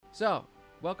So,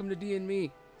 welcome to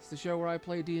D&Me. It's the show where I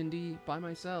play D&D by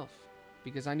myself,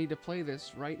 because I need to play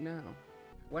this right now.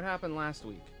 What happened last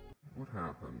week? What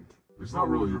happened? It's not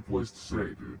really your place to say,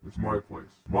 dude. It's my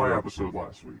place. My episode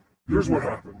last week. Here's what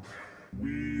happened.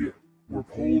 We were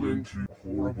pulled into a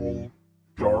horrible,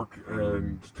 dark,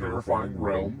 and terrifying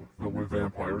realm filled with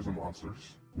vampires and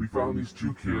monsters. We found these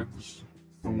two kids,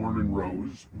 Thorn and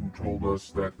Rose, who told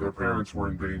us that their parents were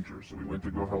in danger, so we went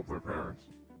to go help their parents.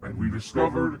 And we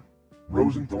discovered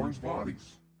Rose and Thorn's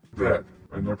bodies, dead.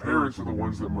 And their parents are the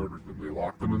ones that murdered them. They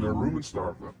locked them in their room and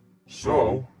starved them.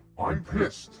 So, I'm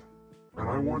pissed, and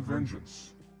I want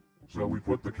vengeance. So we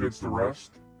put the kids to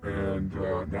rest, and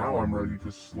now I'm ready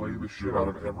to slay the shit out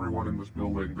of everyone in this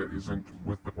building that isn't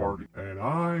with the party. And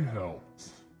I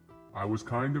helped. I was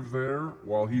kind of there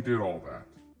while he did all that,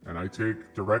 and I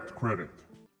take direct credit.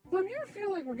 Clem, you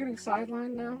feel like we're getting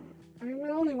sidelined now? I mean, we're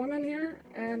the only women here,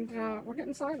 and we're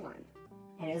getting sidelined.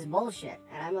 It is bullshit,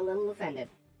 and I'm a little offended.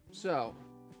 So,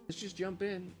 let's just jump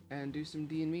in and do some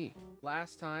D&Me.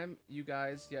 Last time, you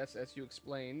guys, yes, as you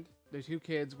explained, the two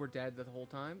kids were dead the whole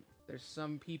time. There's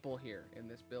some people here in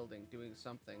this building doing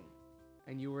something.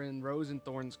 And you were in Rose and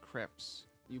Thorn's crypts.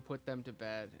 You put them to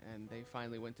bed, and they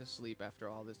finally went to sleep after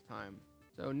all this time.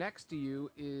 So next to you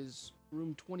is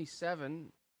room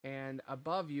 27, and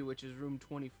above you, which is room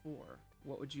 24.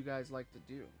 What would you guys like to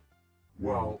do?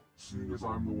 Well, seeing as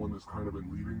I'm the one that's kind of been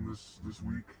leading this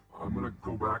week, I'm gonna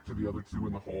go back to the other two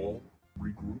in the hall,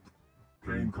 regroup.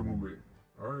 Kane, come with me.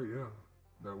 Alright, yeah.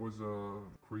 That was a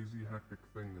crazy, hectic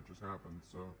thing that just happened,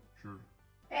 so, sure.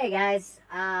 Hey guys,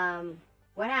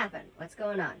 what happened? What's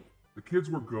going on? The kids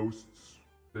were ghosts.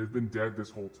 They've been dead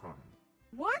this whole time.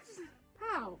 What?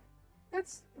 How?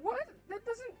 That's... what? That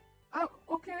doesn't... Oh,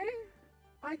 okay.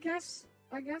 I guess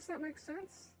that makes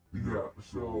sense. Yeah,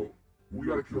 so, we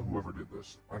gotta kill whoever did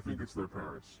this. I think it's their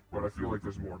parents, but I feel like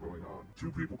there's more going on.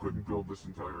 Two people couldn't build this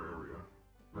entire area.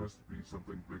 There has to be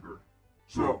something bigger.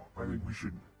 So, I think we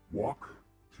should walk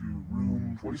to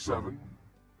room 27,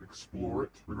 explore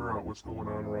it, figure out what's going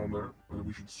on around there, and then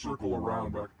we should circle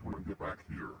around back to and get back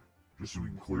here, just so we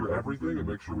can clear everything and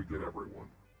make sure we get everyone.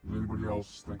 Does anybody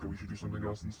else think that we should do something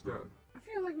else instead? I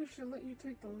feel like we should let you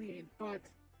take the lead, but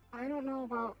I don't know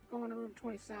about going to room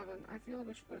 27. I feel like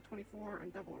we should go to 24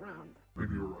 and double around.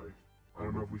 Maybe you're right. I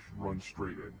don't know if we should run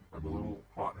straight in. I'm a little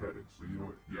hot-headed, so you know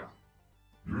what? Yeah.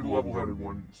 You're the level-headed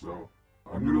one, so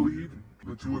I'm gonna lead.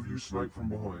 The two of you snipe from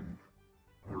behind.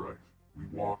 Alright, we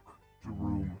walk to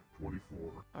room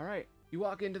 24. Alright, you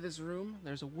walk into this room.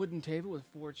 There's a wooden table with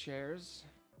 4 chairs.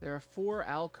 There are 4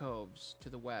 alcoves to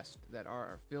the west that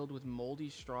are filled with moldy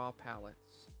straw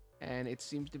pallets. And it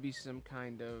seems to be some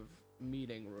kind of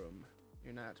meeting room.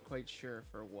 You're not quite sure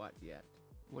for what yet.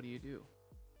 What do you do?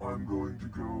 I'm going to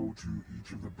go to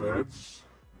each of the beds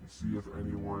and see if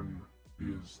anyone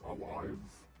is alive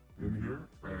in here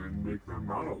and make them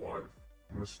not alive.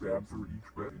 I'm going to stab through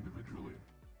each bed individually,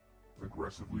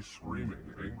 aggressively screaming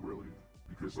angrily,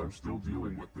 because I'm still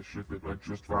dealing with the shit that I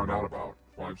just found out about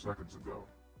 5 seconds ago.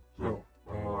 So,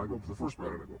 I go to the first bed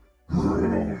and I go,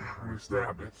 and I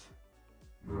stab it.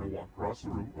 Then I walk across the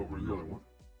room over to the other one,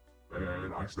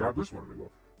 and I stab this one and I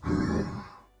go,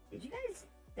 Did you guys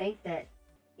think that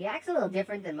he acts a little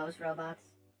different than most robots?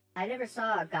 I never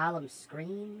saw a golem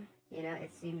scream. You know,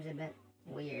 it seems a bit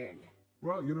weird.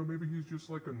 well, you know, maybe he's just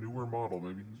like a newer model.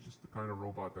 Maybe he's just the kind of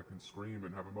robot that can scream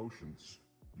and have emotions.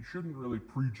 You shouldn't really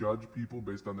prejudge people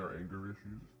based on their anger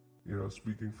issues. You know,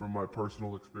 speaking from my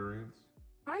personal experience.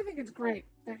 I think it's great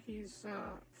that he's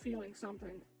feeling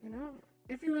something, you know?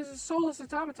 If he was a soulless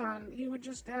automaton, he would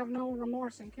just have no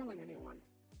remorse in killing anyone,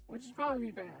 which would probably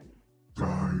be bad.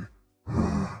 Die.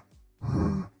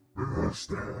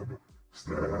 Stab.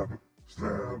 Stab.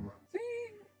 Stab. See?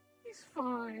 He's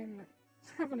fine.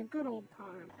 He's having a good old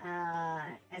time.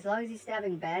 As long as he's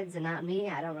stabbing beds and not me,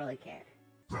 I don't really care.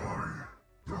 Die.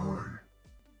 Die.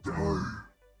 Die.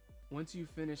 Once you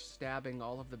finish stabbing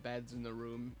all of the beds in the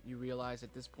room, you realize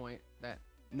at this point that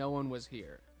no one was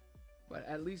here. But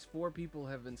at least 4 people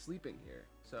have been sleeping here,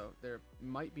 so there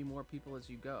might be more people as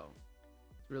you go.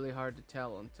 It's really hard to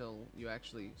tell until you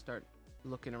actually start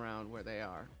looking around where they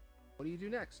are. What do you do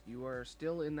next? You are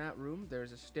still in that room.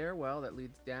 There's a stairwell that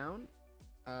leads down,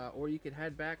 or you could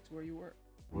head back to where you were.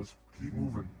 Let's keep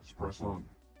moving. Let's press on.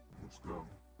 Let's go.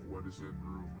 What is in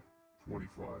room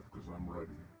 25? Because I'm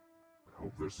ready. I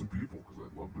hope there's some people, because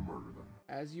I'd love to murder them.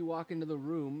 As you walk into the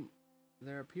room,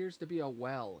 there appears to be a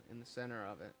well in the center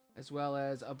of it, as well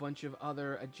as a bunch of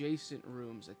other adjacent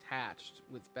rooms attached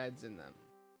with beds in them.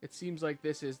 It seems like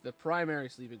this is the primary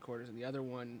sleeping quarters, and the other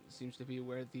one seems to be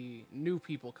where the new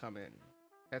people come in.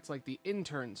 That's like the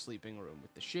intern sleeping room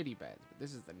with the shitty beds, but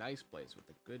this is the nice place with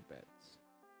the good beds.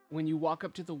 When you walk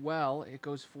up to the well, it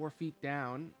goes 4 feet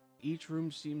down. Each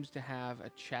room seems to have a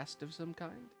chest of some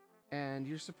kind, and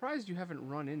you're surprised you haven't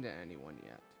run into anyone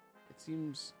yet. It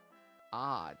seems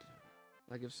odd.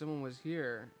 Like if someone was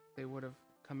here, they would have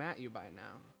come at you by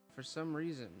now. For some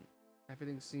reason,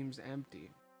 everything seems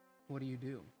empty. What do you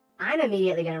do? I'm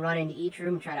immediately going to run into each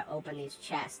room and try to open these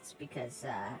chests because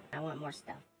I want more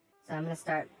stuff. So I'm going to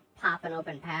start popping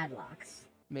open padlocks.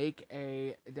 Make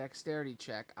a dexterity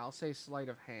check. I'll say sleight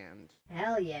of hand.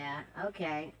 Hell yeah.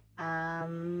 Okay.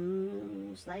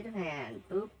 Sleight of hand.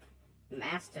 Boop.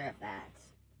 Master of that.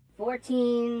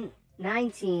 14,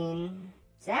 19,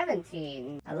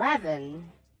 17,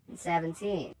 11, and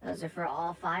 17. Those are for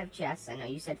all 5 chests. I know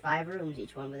you said 5 rooms,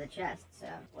 each one with a chest. So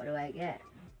what do I get?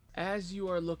 As you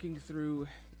are looking through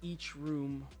each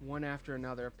room, one after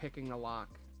another, picking a lock,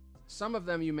 some of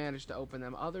them you manage to open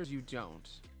them, others you don't.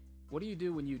 What do you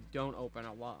do when you don't open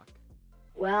a lock?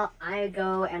 Well, I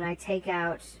go and I take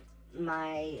out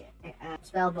my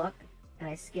spell book and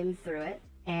I skim through it.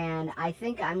 And I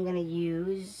think I'm going to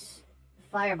use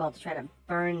Fireball to try to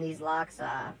burn these locks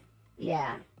off.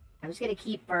 Yeah, I'm just going to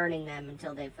keep burning them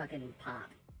until they fucking pop.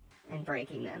 And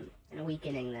breaking them and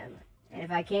weakening them. And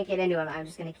if I can't get into them, I'm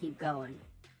just going to keep going.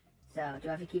 So, do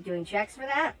I have to keep doing checks for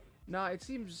that? No, it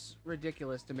seems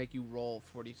ridiculous to make you roll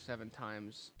 47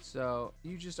 times. So,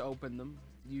 you just open them.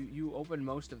 You opened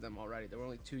most of them already. There were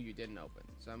only 2 you didn't open.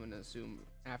 So I'm going to assume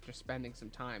after spending some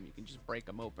time, you can just break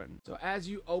them open. So as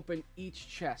you open each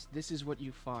chest, this is what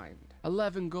you find.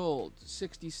 11 gold,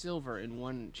 60 silver in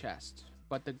one chest.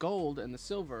 But the gold and the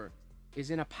silver is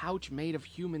in a pouch made of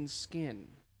human skin.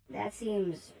 That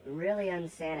seems really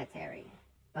unsanitary.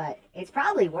 But it's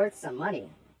probably worth some money.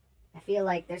 I feel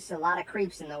like there's a lot of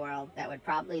creeps in the world that would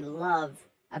probably love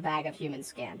a bag of human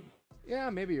skin. Yeah,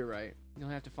 maybe you're right. You'll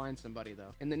have to find somebody,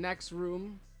 though. In the next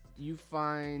room, you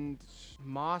find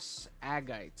moss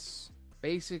agates.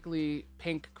 Basically,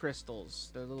 pink crystals.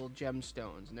 They're little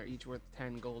gemstones, and they're each worth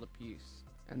 10 gold apiece.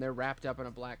 And they're wrapped up in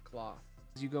a black cloth.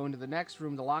 As you go into the next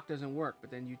room, the lock doesn't work,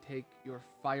 but then you take your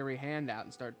fiery hand out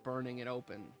and start burning it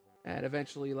open. And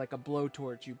eventually, like a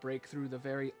blowtorch, you break through the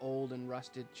very old and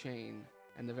rusted chain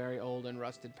and the very old and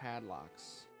rusted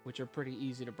padlocks, which are pretty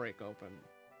easy to break open.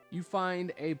 You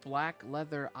find a black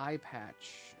leather eye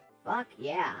patch. Fuck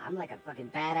yeah, I'm like a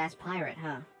fucking badass pirate,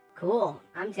 huh? Cool,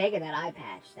 I'm taking that eye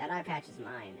patch. That eye patch is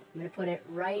mine. I'm gonna put it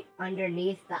right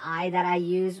underneath the eye that I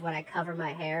use when I cover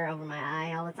my hair over my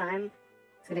eye all the time.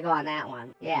 It's gonna go on that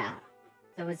one. Yeah.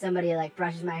 So when somebody like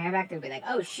brushes my hair back, they'll be like,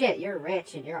 oh shit, you're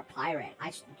rich and you're a pirate.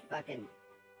 I should fucking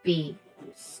be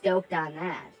stoked on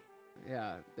that.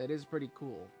 Yeah, that is pretty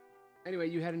cool. Anyway,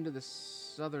 you head into the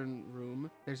southern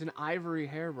room. There's an ivory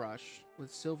hairbrush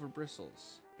with silver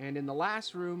bristles. And in the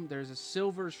last room, there's a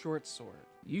silver short sword.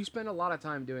 You spend a lot of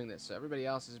time doing this, so everybody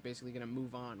else is basically going to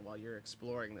move on while you're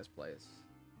exploring this place.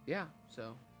 Yeah,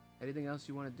 so anything else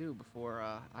you want to do before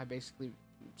I basically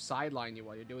sideline you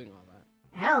while you're doing all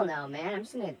that? Hell no, man. I'm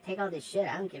just gonna take all this shit.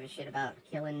 I don't give a shit about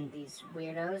killing these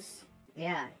weirdos.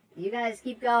 Yeah, you guys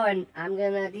keep going. I'm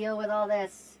gonna deal with all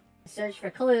this. Search for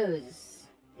clues.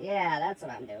 Yeah, that's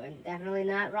what I'm doing. Definitely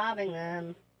not robbing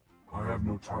them. I have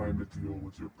no time to deal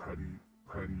with your petty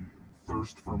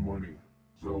thirst for money.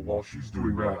 So while she's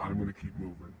doing that, I'm gonna keep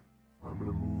moving. I'm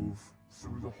gonna move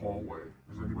through the hallway.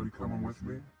 Is anybody coming with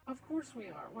me? Of course we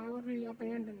are. Why would we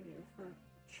abandon you for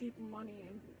cheap money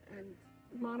and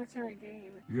monetary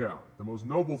gain? Yeah, the most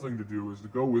noble thing to do is to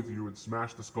go with you and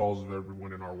smash the skulls of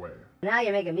everyone in our way. Now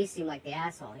you're making me seem like the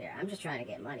asshole here. I'm just trying to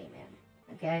get money, man.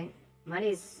 Okay?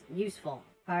 Money's useful.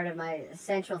 Part of my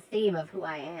essential theme of who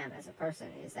I am as a person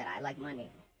is that I like money.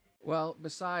 Well,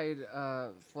 beside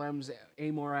Flem's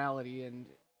amorality and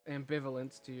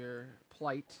ambivalence to your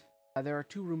plight, there are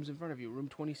 2 rooms in front of you, room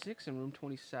 26 and room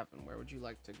 27. Where would you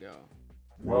like to go?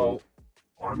 Well,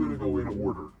 I'm gonna go in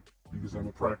order, because I'm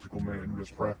a practical man who does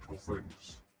practical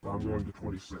things. I'm going to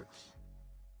 26.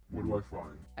 What do I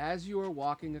find? As you are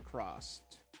walking across,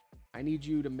 I need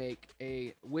you to make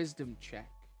a wisdom check.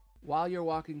 While you're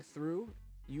walking through,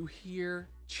 you hear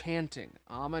chanting,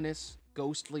 ominous,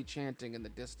 ghostly chanting in the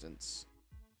distance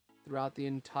throughout the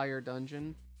entire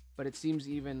dungeon, but it seems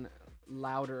even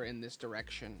louder in this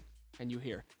direction, and you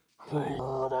hear,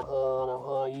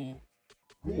 Cool.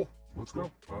 Let's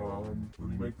go. Let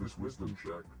me make this wisdom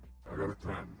check. I got a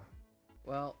 10.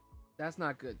 Well, that's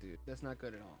not good, dude. That's not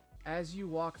good at all. As you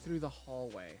walk through the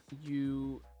hallway,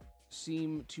 you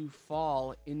seem to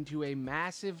fall into a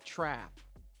massive trap.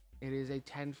 It is a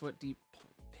 10-foot deep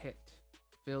pit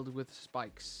filled with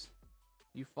spikes.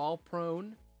 You fall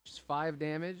prone, just 5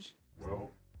 damage.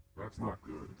 Well, That's not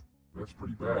good. That's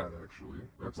pretty bad, actually.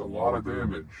 That's a lot of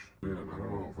damage. Man, I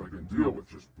don't know if I can deal with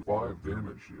just 5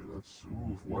 damage here. That's,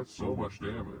 oof, what's so much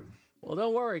damage? Well,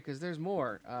 don't worry, because there's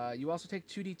more. You also take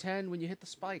 2d10 when you hit the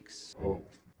spikes. Oh,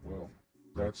 well,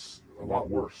 that's a lot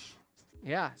worse.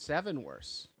 Yeah, 7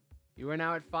 worse. You are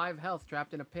now at 5 health,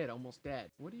 trapped in a pit, almost dead.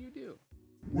 What do you do?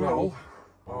 Well,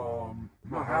 I'm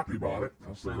not happy about it,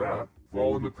 I'll say that.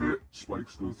 Fall in the pit,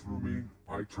 spikes go through me,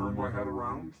 I turn my head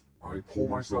around, I pull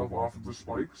myself off of the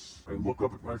spikes, I look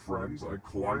up at my friends, I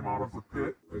climb out of the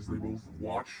pit as they both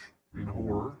watch in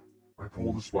horror, I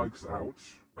pull the spikes out,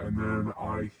 and then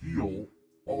I heal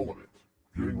all of it,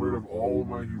 getting rid of all of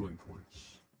my healing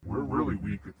points. We're really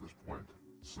weak at this point.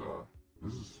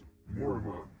 This is more of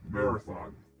a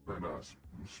marathon than a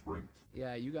sprint.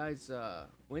 Yeah, you guys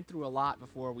went through a lot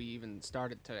before we even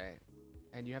started today,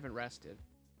 and you haven't rested,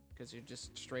 because you're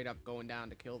just straight up going down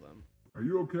to kill them. Are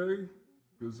you okay?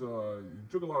 Because you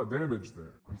took a lot of damage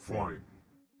there. I'm fine.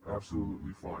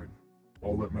 Absolutely fine.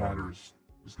 All that matters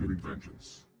is getting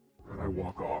vengeance. And I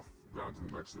walk off down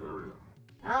to the next area.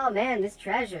 Oh man, this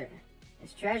treasure.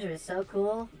 This treasure is so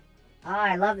cool. Oh,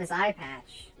 I love this eye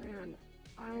patch. Man,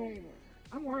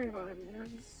 I'm worried about him. You know,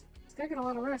 he's taking a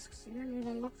lot of risks. He didn't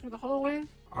even look through the hallway.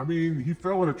 I mean, he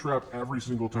fell in a trap every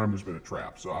single time there's been a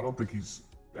trap, so I don't think he's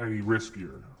any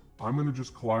riskier. I'm gonna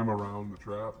just climb around the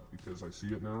trap because I see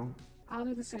it now. I'll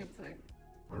do the same thing.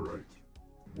 Alright,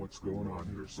 what's going on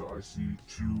here? So I see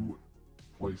 2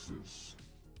 places,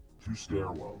 2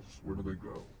 stairwells. Where do they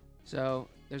go? So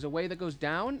there's a way that goes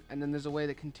down, and then there's a way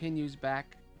that continues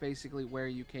back basically where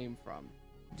you came from.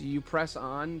 Do you press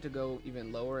on to go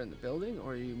even lower in the building,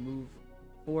 or you move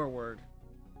forward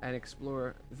and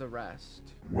explore the rest?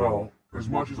 Well, as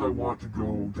much as I want to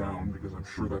go down, because I'm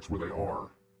sure that's where they are,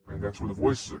 and that's where the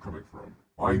voices are coming from,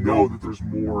 I know that there's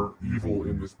more evil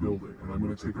in this building, and I'm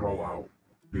going to take it all out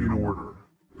in order,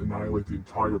 annihilate the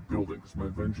entire building, because my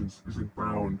vengeance isn't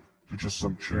bound to just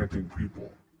some chanting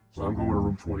people. So I'm going to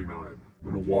room 29.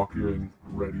 I'm going to walk in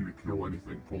ready to kill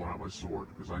anything, pulling out my sword,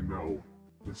 because I know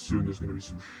that soon there's going to be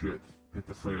some shit hit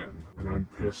the fan, and I'm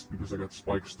pissed because I got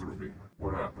spikes through me.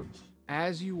 What happens?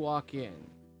 As you walk in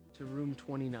to room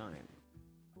 29,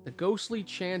 the ghostly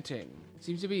chanting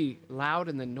seems to be loud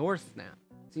in the north now.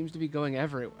 It seems to be going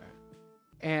everywhere.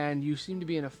 And you seem to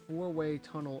be in a 4-way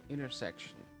tunnel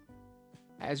intersection.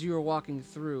 As you are walking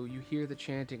through, you hear the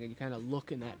chanting and you kind of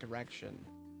look in that direction.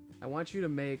 I want you to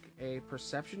make a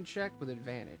perception check with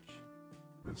advantage.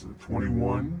 It's a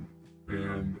 21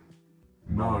 and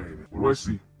 9. What do I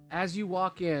see? As you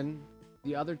walk in,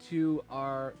 the other 2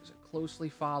 are closely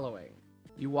following.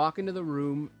 You walk into the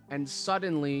room, and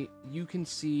suddenly you can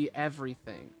see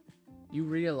everything. You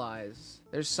realize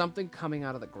there's something coming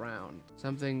out of the ground,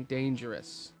 something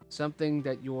dangerous, something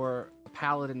that your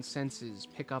paladin senses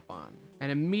pick up on.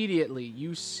 And immediately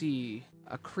you see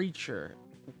a creature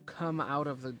come out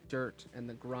of the dirt and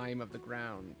the grime of the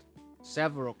ground.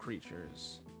 Several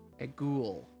creatures. A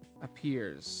ghoul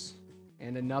appears,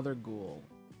 and another ghoul,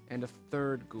 and a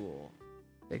third ghoul.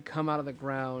 They come out of the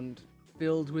ground,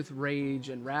 filled with rage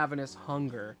and ravenous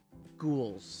hunger.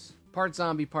 Ghouls. Part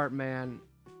zombie, part man.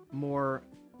 More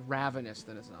ravenous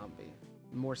than a zombie.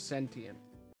 More sentient.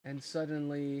 And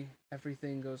suddenly,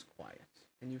 everything goes quiet.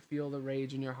 And you feel the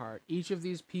rage in your heart. Each of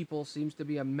these people seems to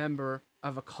be a member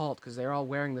of a cult, because they're all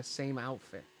wearing the same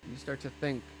outfit. You start to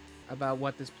think about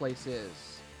what this place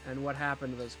is, and what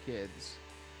happened to those kids.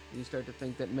 And you start to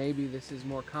think that maybe this is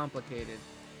more complicated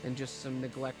than just some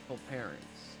neglectful parents.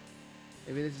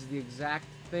 Maybe this is the exact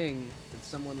thing that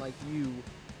someone like you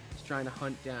is trying to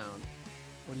hunt down.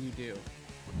 What do you do?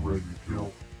 I'm ready to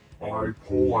kill. I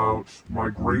pull out my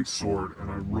greatsword and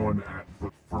I run at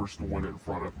the first one in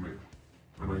front of me.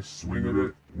 And I swing at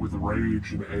it with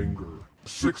rage and anger.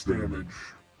 6 damage.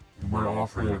 In my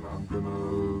offhand, I'm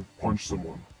gonna punch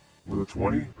someone with a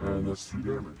 20, and that's 2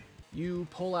 damage. You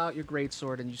pull out your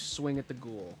greatsword and you swing at the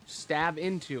ghoul. Stab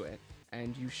into it,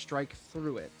 and you strike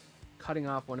through it, cutting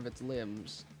off one of its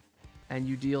limbs, and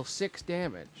you deal 6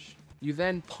 damage. You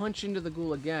then punch into the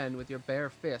ghoul again with your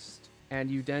bare fist, and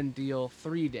you then deal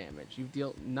 3 damage. You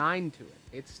deal 9 to it.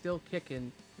 It's still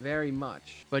kicking very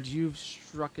much, but you've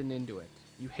strucken into it.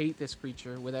 You hate this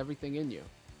creature with everything in you,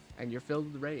 and you're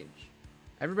filled with rage.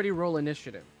 Everybody roll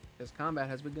initiative, because combat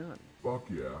has begun. Fuck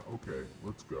yeah, okay,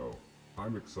 let's go.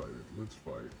 I'm excited, let's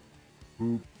fight.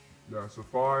 Boop. Yeah, so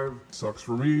 5. Sucks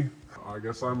for me. I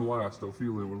guess I'm last.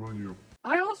 Ophelia, what about you?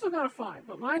 I also got a 5,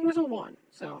 but mine was a 1,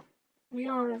 so we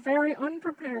are very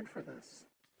unprepared for this.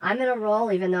 I'm gonna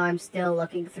roll even though I'm still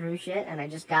looking through shit, and I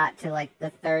just got to like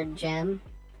the 3rd gem,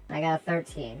 and I got a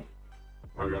 13.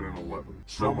 I got an 11.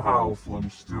 Somehow, Flem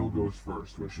still goes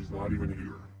first when she's not even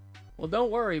here. Well,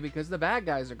 don't worry, because the bad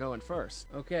guys are going first.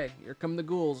 Okay, here come the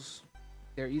ghouls.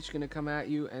 They're each going to come at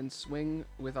you and swing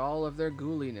with all of their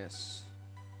ghouliness.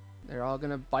 They're all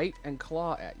going to bite and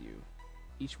claw at you.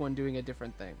 Each one doing a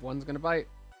different thing. One's going to bite,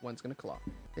 one's going to claw.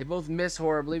 They both miss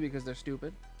horribly because they're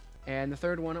stupid. And the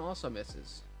third one also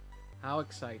misses. How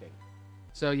exciting.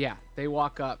 So yeah, they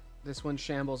walk up. This one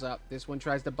shambles up. This one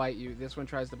tries to bite you. This one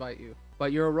tries to bite you.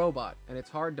 But you're a robot, and it's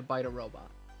hard to bite a robot.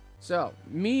 So,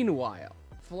 meanwhile,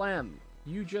 Flem,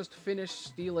 you just finished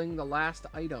stealing the last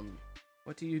item.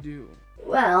 What do you do?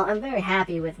 Well, I'm very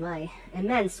happy with my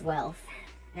immense wealth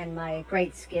and my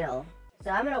great skill.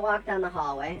 So I'm gonna walk down the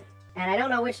hallway, and I don't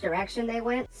know which direction they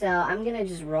went, so I'm gonna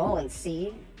just roll and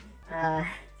see. So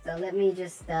let me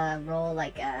just roll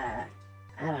like a,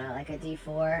 I don't know, like a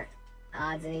d4,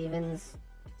 odds and evens.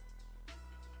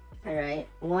 Alright,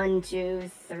 1,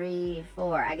 2, 3,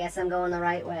 4. I guess I'm going the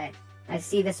right way. I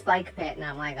see the spike pit, and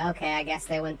I'm like, okay, I guess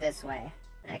they went this way.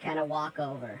 I kind of walk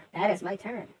over. That is my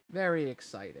turn. Very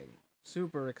exciting.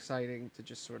 Super exciting to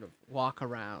just sort of walk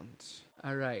around.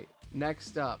 All right,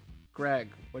 next up, Greg,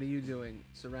 what are you doing?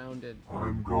 Surrounded.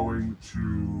 I'm going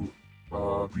to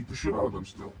beat the shit out of them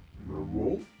still. I'm going to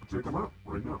roll, take them out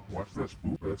right now. Watch this.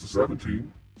 Oop, that's a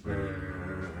 17,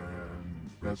 and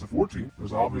that's a 14.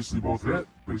 Those obviously both hit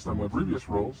based on my previous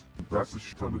rolls. That's a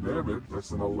shit ton of damage. That's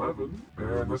an 11,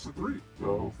 and that's a 3.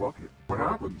 So, fuck it. What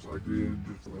happens? I did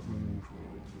 11,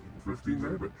 12, 15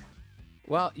 damage.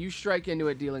 Well, you strike into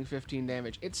it, dealing 15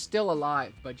 damage. It's still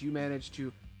alive, but you manage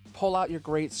to pull out your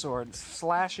greatsword,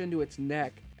 slash into its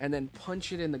neck, and then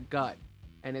punch it in the gut.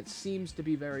 And it seems to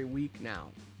be very weak now,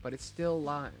 but it's still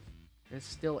alive. It's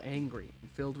still angry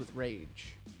and filled with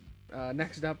rage.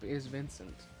 Next up is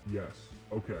Vincent. Yes.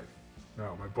 Okay.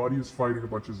 Now, my buddy is fighting a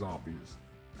bunch of zombies,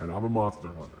 and I'm a monster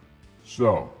hunter.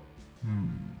 So,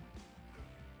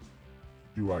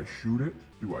 do I shoot it?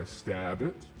 Do I stab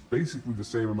it? Basically the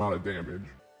same amount of damage.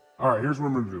 Alright, here's what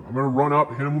I'm going to do. I'm going to run up,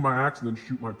 hit him with my axe, and then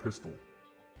shoot my pistol.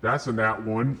 That's a nat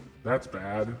 1. That's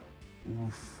bad.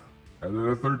 Oof. And then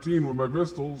a 13 with my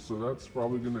pistol, so that's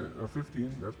probably going to... A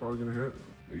 15, that's probably going to hit.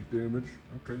 8 damage.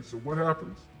 Okay, so what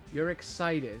happens? You're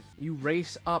excited. You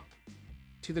race up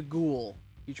to the ghoul.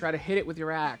 You try to hit it with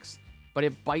your axe, but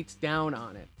it bites down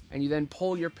on it. And you then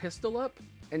pull your pistol up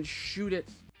and shoot it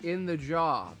in the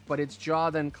jaw, but its jaw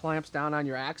then clamps down on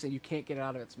your axe and you can't get it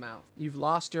out of its mouth. You've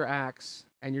lost your axe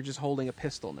and you're just holding a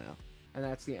pistol now. And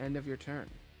that's the end of your turn.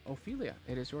 Ophelia,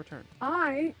 it is your turn.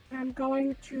 I am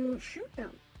going to shoot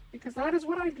them, because that is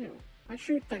what I do. I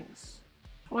shoot things.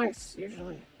 Twice,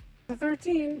 usually. The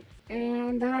 13,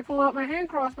 and then I pull out my hand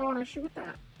crossbow and I shoot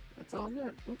that. That's all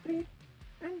good. Boopity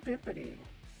and bippity.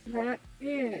 That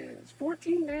is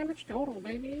 14 damage total,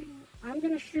 baby. I'm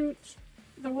gonna shoot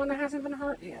the one that hasn't been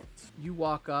hurt yet. You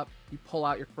walk up, you pull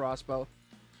out your crossbow,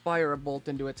 fire a bolt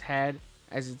into its head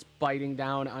as it's biting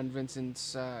down on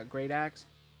Vincent's great axe.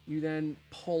 You then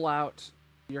pull out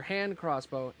your hand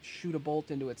crossbow, shoot a bolt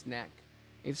into its neck.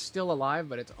 It's still alive,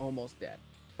 but it's almost dead,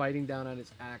 biting down on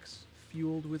its axe,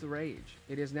 fueled with rage.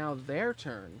 It is now their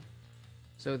turn,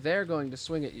 so they're going to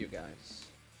swing at you guys.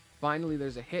 Finally,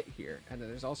 there's a hit here, and then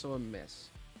there's also a miss.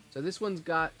 So this one's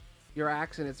got your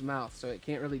axe in its mouth, so it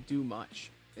can't really do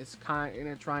much. It's kind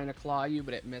of trying to claw you,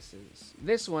 but it misses.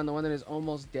 This one, the one that is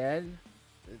almost dead,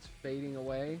 it's fading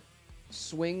away,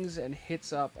 swings and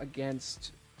hits up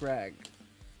against Greg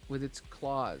with its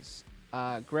claws.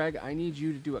 Greg, I need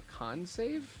you to do a con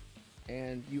save,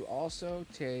 and you also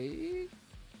take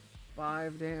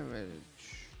 5 damage.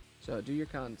 So do your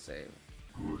con save.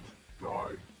 Good.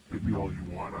 Die. Hit me all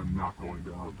you want. I'm not going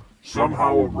down.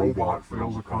 Somehow a robot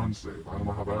fails a con save. I don't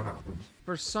know how that happens.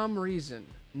 For some reason,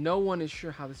 no one is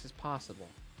sure how this is possible.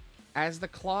 As the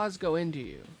claws go into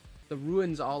you, the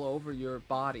ruins all over your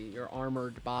body, your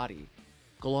armored body,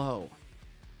 glow,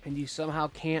 and you somehow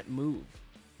can't move.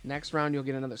 Next round, you'll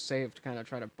get another save to kind of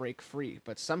try to break free,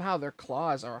 but somehow their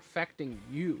claws are affecting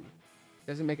you.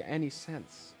 Doesn't make any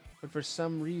sense. But for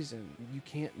some reason, you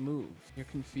can't move. You're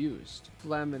confused.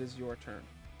 Flem, it is your turn.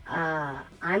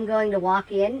 I'm going to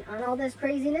walk in on all this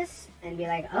craziness and be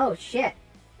like, oh shit,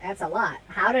 that's a lot.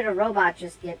 How did a robot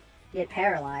just get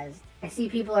paralyzed? I see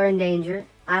people are in danger.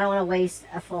 I don't want to waste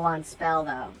a full-on spell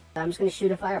though. I'm just going to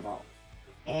shoot a fireball.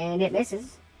 And it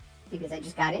misses, because I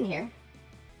just got in here.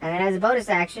 And then as a bonus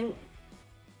action,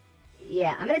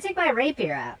 yeah, I'm going to take my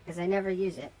rapier out, because I never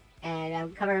use it. And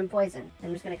I'm covered in poison.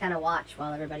 I'm just going to kind of watch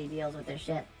while everybody deals with their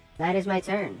shit. That is my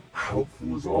turn.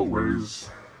 Helpful as always.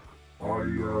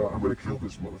 I'm gonna kill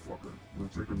this motherfucker. I'm gonna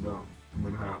take him down. I'm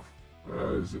in half.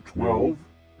 Is it 12?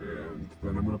 And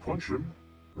then I'm gonna punch him.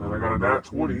 Then I got a nat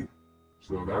 20,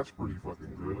 so that's pretty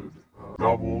fucking good.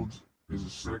 Doubled is a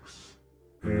 6,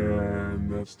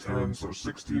 and that's 10, so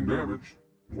 16 damage.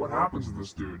 What happens to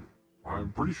this dude?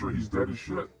 I'm pretty sure he's dead as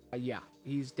shit. Yeah,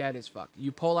 he's dead as fuck.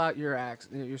 You pull out your axe,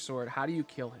 your sword. How do you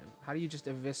kill him? How do you just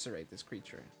eviscerate this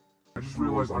creature? I just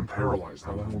realized I'm paralyzed.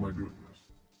 How the hell am I doing this?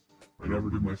 I never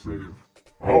did my save.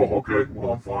 Oh, okay.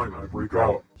 Well, I'm fine. I break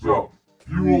out. So,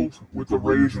 fueled with the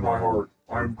rage in my heart,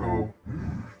 I go,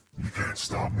 you can't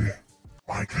stop me.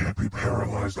 I can't be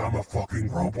paralyzed. I'm a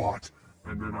fucking robot.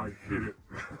 And then I hit it.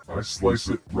 I slice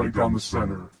it right down the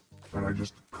center, and I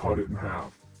just cut it in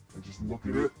half. I just look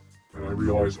at it, and I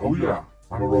realize, oh yeah,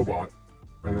 I'm a robot.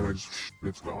 And then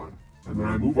it's gone. And then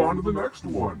I move on to the next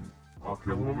one. I'll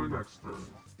kill him on my next turn.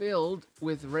 Filled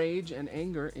with rage and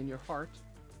anger in your heart,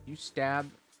 you stab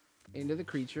into the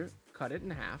creature, cut it in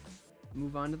half,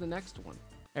 move on to the next one.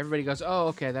 Everybody goes, oh,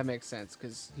 okay, that makes sense,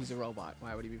 because he's a robot.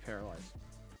 Why would he be paralyzed?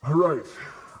 Alright.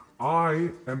 I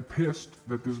am pissed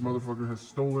that this motherfucker has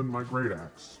stolen my great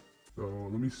axe. So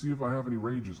let me see if I have any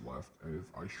rages left, and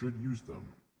if I should use them.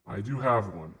 I do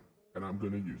have one, and I'm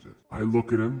gonna use it. I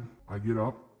look at him, I get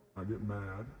up, I get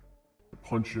mad, I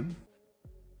punch him.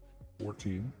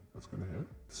 14, that's gonna hit.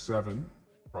 7,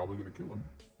 probably gonna kill him.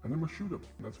 And then I'm gonna shoot him,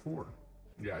 that's 4.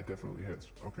 Yeah, it definitely hits.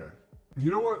 Okay.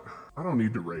 You know what? I don't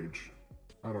need to rage.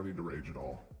 I don't need to rage at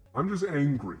all. I'm just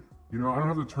angry. You know, I don't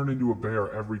have to turn into a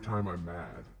bear every time I'm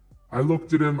mad. I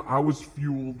looked at him, I was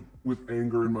fueled with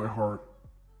anger in my heart.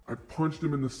 I punched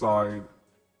him in the side,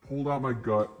 pulled out my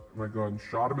gun,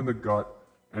 shot him in the gut,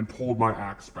 and pulled my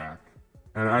axe back.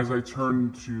 And as I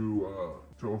turned to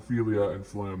Ophelia and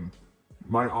Phlegm,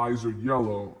 my eyes are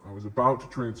yellow. I was about to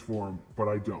transform, but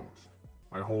I don't.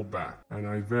 I hold back. And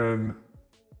I then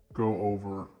go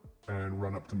over and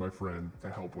run up to my friend to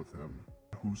help with him.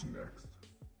 Who's next?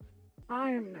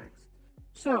 I am next.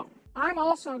 So, I'm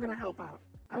also going to help out.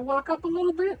 I walk up a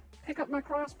little bit, pick up my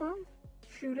crossbow,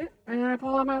 shoot it, and then I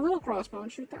pull out my little crossbow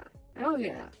and shoot that. Hell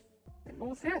yeah. They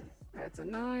both hit. That's a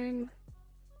 9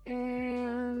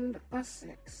 and a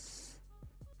 6.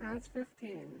 That's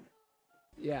 15.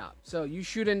 Yeah, so you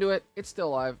shoot into it, it's still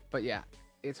alive, but yeah,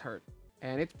 it's hurt.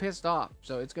 And it's pissed off,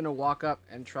 so it's gonna walk up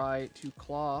and try to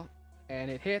claw, and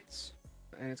it hits,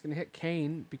 and it's gonna hit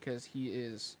Kane because he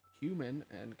is human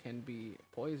and can be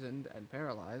poisoned and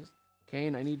paralyzed.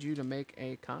 Kane, I need you to make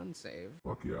a con save.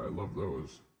 Fuck yeah, I love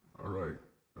those. Alright,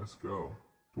 let's go.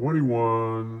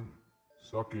 21.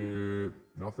 Suck it.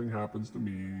 Nothing happens to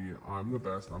me. I'm the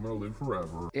best. I'm gonna live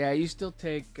forever. Yeah, you still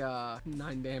take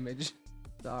 9 damage.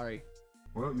 Sorry.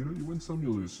 Well, you know, you win some,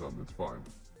 you lose some. It's fine.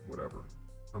 Whatever.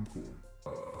 I'm cool.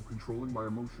 Controlling my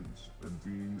emotions and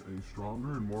being a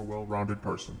stronger and more well-rounded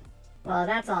person. Well,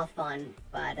 that's all fun,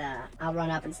 but I'll run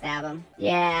up and stab him.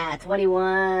 Yeah,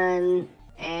 21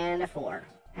 and a 4.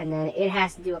 And then it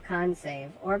has to do a con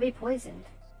save or be poisoned.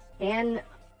 Can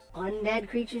undead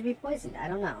creatures be poisoned? I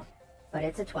don't know. But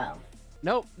it's a 12.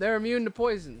 Nope, they're immune to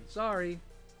poison. Sorry.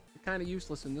 You're kind of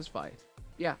useless in this fight.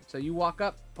 Yeah, so you walk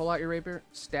up, pull out your rapier,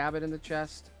 stab it in the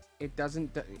chest. It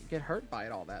doesn't get hurt by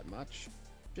it all that much.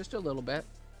 Just a little bit.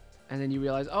 And then you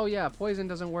realize, oh yeah, poison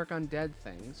doesn't work on dead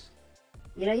things.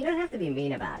 You know, you don't have to be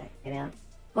mean about it, you know?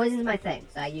 Poison's my thing,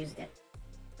 so I used it.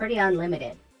 Pretty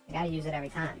unlimited. I gotta use it every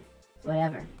time.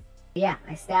 Whatever. Yeah,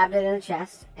 I stabbed it in the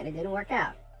chest, and it didn't work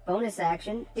out. Bonus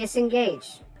action,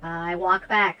 disengage. I walk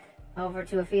back over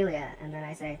to Ophelia, and then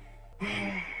I say,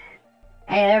 hey,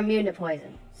 they're immune to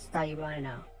poison. Just thought you want to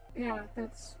know. Yeah,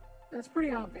 that's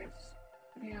pretty obvious,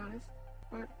 to be honest.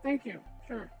 But thank you,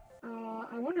 sure.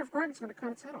 I wonder if Greg's gonna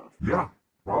cut its head off. Yeah,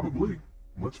 probably.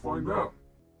 Let's find out.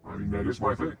 I mean, that is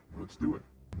my thing. Let's do it.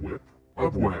 Whip, a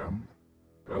wham.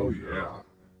 Hell yeah.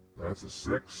 That's a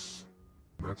 6.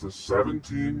 That's a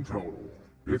 17 total.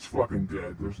 It's fucking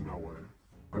dead. There's no way.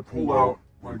 I pull out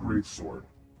my great sword,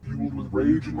 fueled with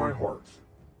rage in my heart.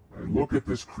 I look at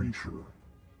this creature.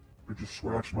 I just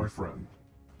scratch my friend,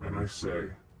 and I say,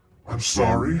 I'm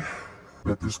sorry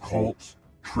that this cult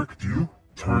tricked you,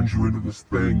 turned you into this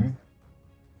thing,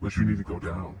 but you need to go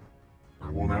down. I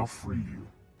will now free you.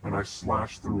 And I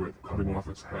slash through it, cutting off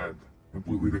its head,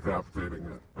 completely decapitating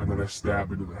it. And then I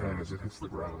stab into the head as it hits the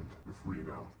ground. You're free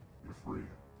now. You're free.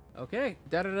 Okay.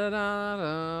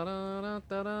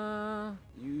 Da-da-da-da-da-da-da-da.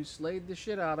 You slayed the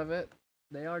shit out of it.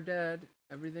 They are dead.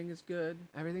 Everything is good.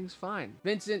 Everything's fine.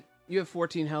 Vincent, you have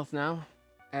 14 health now.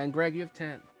 And Greg, you have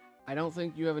 10. I don't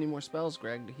think you have any more spells,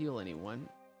 Greg, to heal anyone.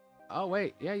 Oh,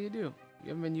 wait. Yeah, you do. You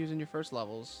haven't been using your first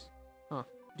levels. Huh.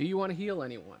 Do you want to heal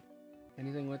anyone?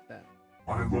 Anything with that?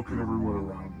 I look at everyone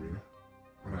around me,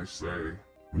 and I say,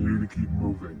 we need to keep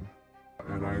moving.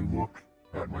 And I look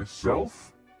at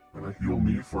myself, and I heal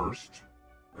me first.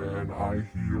 and I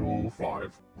heal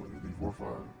 5. 1, 2, 3, 4, 5.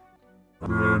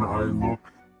 And then I look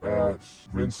at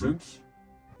Vincent.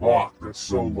 Fuck, that's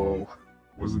so low.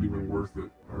 Wasn't even worth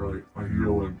it. Alright, I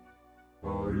heal him.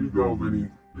 Here you go, Vinny.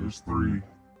 Here's 3.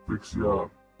 Fix you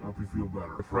up. Help you feel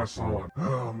better. Press on.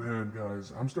 Oh man,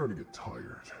 guys, I'm starting to get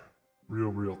tired.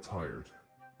 Real tired.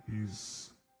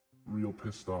 He's real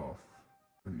pissed off,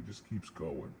 and he just keeps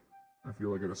going. I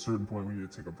feel like at a certain point we need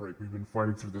to take a break. We've been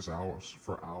fighting through this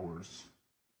for hours.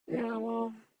 Yeah,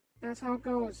 well, that's how it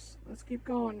goes. Let's keep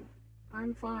going.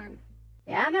 I'm fine.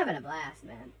 Yeah, I'm having a blast,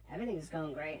 man. Everything's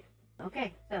going great.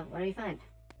 Okay, so what do you find?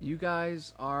 You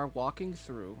guys are walking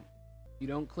through. You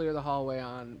don't clear the hallway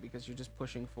on because you're just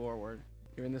pushing forward.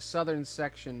 You're in the southern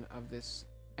section of this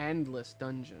endless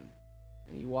dungeon,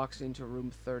 and he walks into room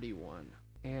 31,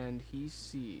 and he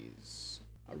sees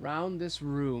around this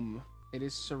room, it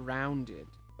is surrounded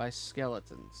by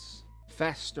skeletons,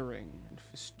 festering and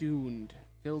festooned,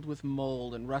 filled with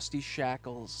mold and rusty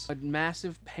shackles. A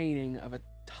massive painting of a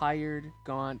tired,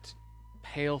 gaunt,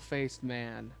 pale-faced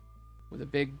man with a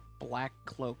big black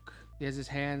cloak. He has his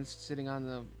hands sitting on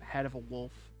the head of a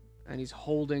wolf, and he's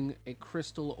holding a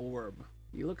crystal orb.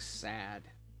 He looks sad,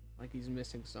 like he's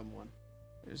missing someone.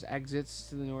 There's exits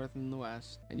to the north and the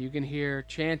west, and you can hear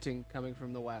chanting coming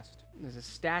from the west. There's a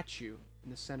statue in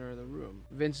the center of the room.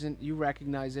 Vincent, you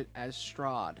recognize it as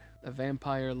Strahd, the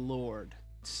vampire lord.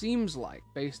 It seems like,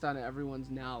 based on everyone's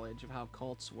knowledge of how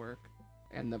cults work,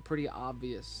 and the pretty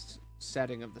obvious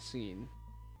setting of the scene,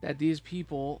 that these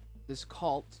people, this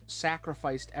cult,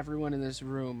 sacrificed everyone in this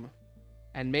room,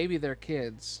 and maybe their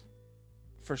kids,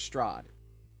 for Strahd.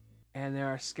 And there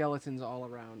are skeletons all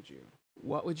around you.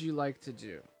 What would you like to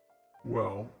do?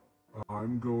 Well,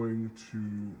 I'm going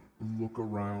to look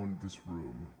around this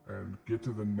room and get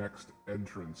to the next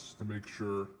entrance to make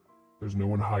sure there's no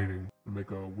one hiding, to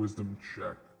make a wisdom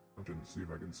check to see if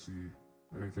I can see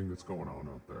anything that's going on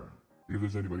out there. See if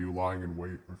there's anybody lying in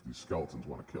wait or if these skeletons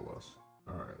want to kill us.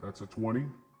 Alright, that's a 20.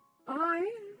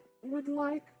 I would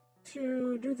like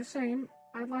to do the same.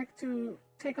 I'd like to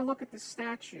take a look at the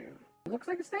statue. It looks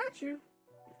like a statue.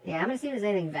 Yeah, I'm gonna see if there's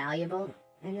anything valuable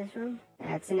in this room.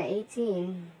 That's an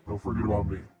 18. Don't forget about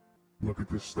me. Look at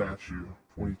this statue.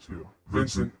 22.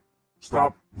 Vincent,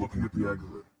 stop looking at the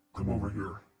exit. Come over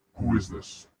here. Who is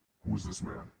this? Who is this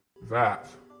man? That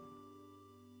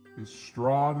is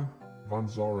Strahd von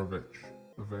Zarovich,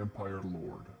 the vampire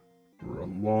lord. For a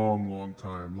long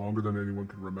time, longer than anyone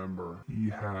can remember, he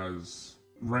has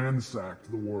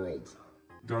ransacked the world,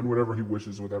 done whatever he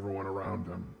wishes with everyone around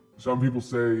him. Some people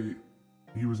say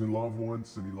he was in love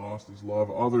once and he lost his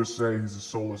love. Others say he's a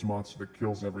soulless monster that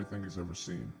kills everything he's ever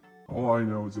seen. All I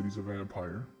know is that he's a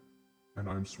vampire, and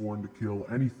I'm sworn to kill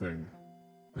anything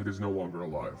that is no longer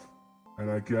alive.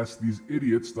 And I guess these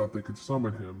idiots thought they could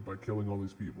summon him by killing all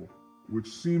these people, which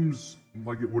seems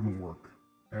like it wouldn't work.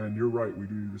 And you're right, we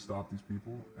do need to stop these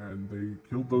people, and they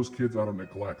killed those kids out of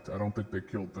neglect. I don't think they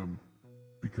killed them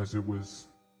because it was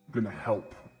gonna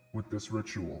help with this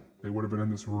ritual. They would have been in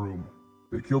this room.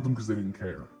 They killed him because they didn't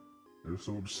care. They're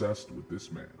so obsessed with this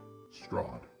man,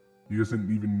 Strahd. He doesn't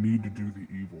even need to do the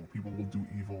evil. People will do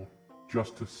evil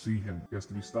just to see him. He has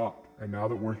to be stopped. And now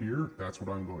that we're here, that's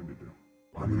what I'm going to do.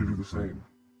 I'm going to do the same.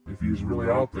 If he is really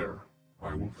out there,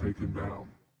 I will take him down.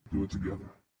 Do it together.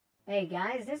 Hey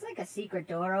guys, there's like a secret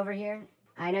door over here.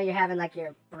 I know you're having like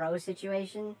your bro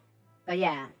situation, but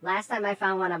yeah, last time I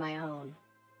found one on my own.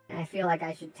 And I feel like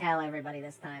I should tell everybody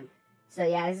this time. So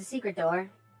yeah, there's a secret door.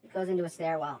 It goes into a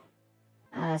stairwell.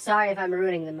 Sorry if I'm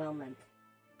ruining the moment.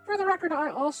 For the record,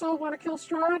 I also want to kill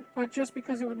Strahd, but just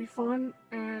because it would be fun,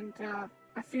 and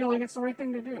I feel like it's the right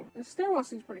thing to do. The stairwell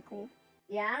seems pretty cool.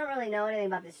 Yeah, I don't really know anything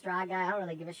about this Strahd guy. I don't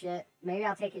really give a shit. Maybe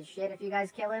I'll take his shit if you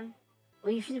guys kill him.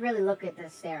 Well, you should really look at the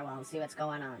stairwell and see what's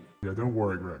going on. Yeah, don't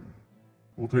worry, Greg.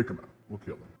 We'll take him out. We'll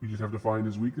kill him. You just have to find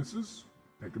his weaknesses,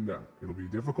 take him down. It'll be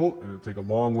difficult, and it'll take a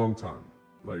long time.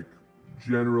 Like,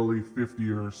 generally 50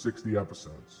 or 60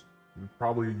 episodes. And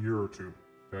probably a year or two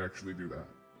to actually do that.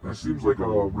 That seems like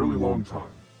a really long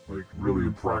time. Like, really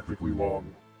impractically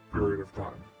long period of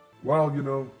time. Well, you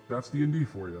know, that's D&D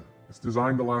for you. It's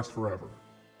designed to last forever.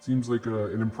 Seems like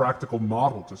an impractical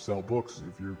model to sell books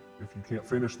if you can't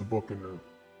finish the book in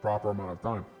a proper amount of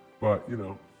time. But, you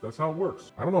know, that's how it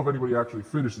works. I don't know if anybody actually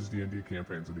finishes D&D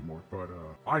campaigns anymore, but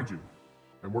I do.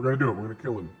 And we're going to do it. We're going to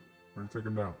kill him. We're going to take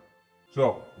him down.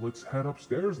 So, let's head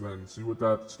upstairs then and see what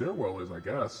that stairwell is, I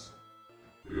guess.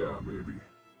 Yeah, maybe.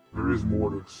 There is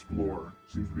more to explore.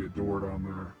 Seems to be a door down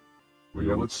there. But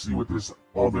yeah, let's see what this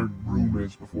other room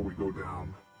is before we go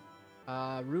down.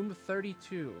 Room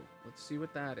 32. Let's see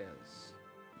what that is.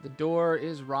 The door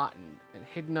is rotten and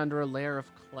hidden under a layer of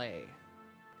clay.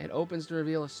 It opens to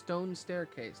reveal a stone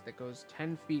staircase that goes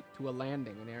 10 feet to a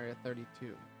landing in Area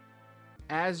 32.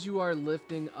 As you are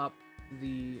lifting up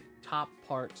the top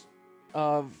part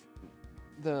of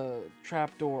the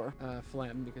trapdoor,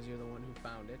 Flem, because you're the one who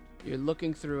found it, you're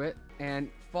looking through it, and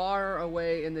far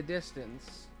away in the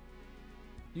distance,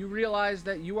 you realize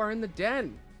that you are in the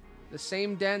den. The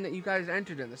same den that you guys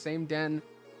entered in, the same den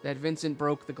that Vincent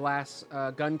broke the glass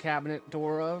gun cabinet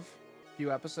door of a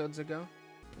few episodes ago,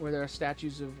 where there are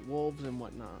statues of wolves and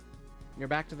whatnot. You're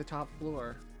back to the top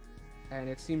floor, and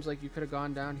it seems like you could have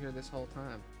gone down here this whole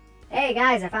time. Hey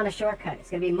guys, I found a shortcut.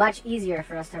 It's gonna be much easier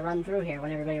for us to run through here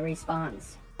when everybody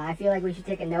respawns. I feel like we should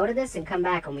take a note of this and come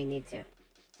back when we need to.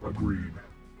 Agreed.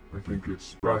 I think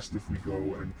it's best if we go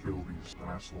and kill these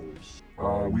assholes.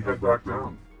 We head back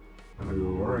down. And I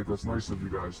go, alright, that's nice of you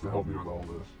guys to help me with all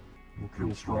this. We'll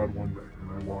kill Strahd one day,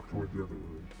 and I walk toward the other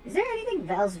room. Is there anything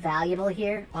else valuable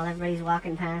here while everybody's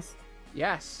walking past?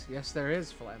 Yes, there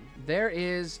is, Flem. There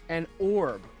is an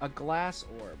orb, a glass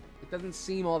orb. It doesn't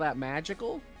seem all that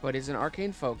magical, but is an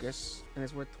arcane focus, and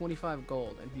is worth 25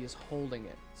 gold, and he is holding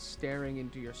it, staring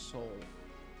into your soul.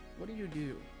 What do you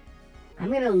do?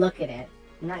 I'm gonna look at it.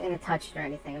 I'm not gonna touch it or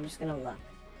anything, I'm just gonna look.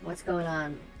 What's going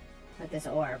on with this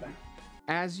orb?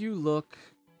 As you look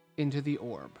into the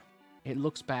orb, it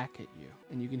looks back at you,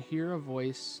 and you can hear a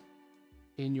voice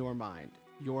in your mind,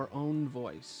 your own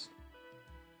voice.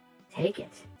 Take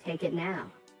it. Take it now.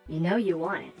 You know you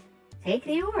want it. Take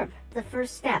the orb. The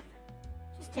first step.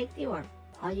 Just take the orb.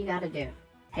 All you gotta do.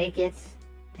 Take it,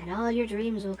 and all your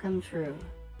dreams will come true.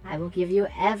 I will give you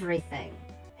everything.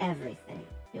 Everything.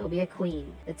 You'll be a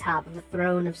queen, the top of a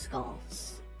throne of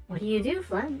skulls. What do you do,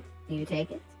 Flem? Do you take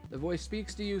it? The voice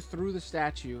speaks to you through the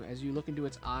statue. As you look into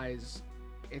its eyes,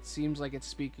 it seems like it's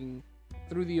speaking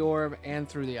through the orb and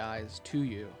through the eyes to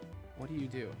you. What do you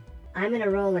do? I'm gonna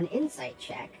roll an insight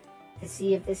check to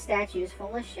see if this statue is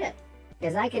full of shit.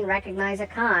 Because I can recognize a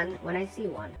con when I see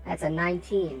one. That's a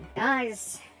 19.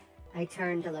 Guys, I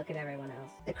turn to look at everyone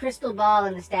else. The crystal ball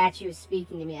in the statue is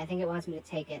speaking to me. I think it wants me to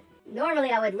take it.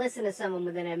 Normally I would listen to someone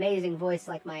with an amazing voice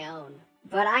like my own.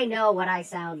 But I know what I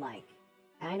sound like.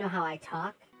 I know how I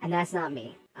talk, and that's not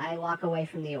me. I walk away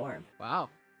from the orb. Wow.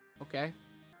 Okay.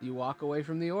 You walk away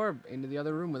from the orb into the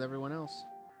other room with everyone else.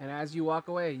 And as you walk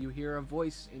away, you hear a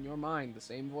voice in your mind, the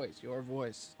same voice, your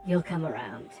voice. You'll come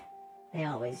around. They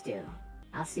always do.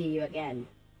 I'll see you again,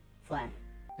 Flem.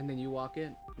 And then you walk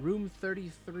in. Room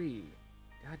 33.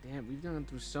 God damn, we've gone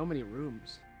through so many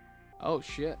rooms. Oh,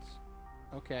 shit.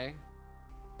 Okay.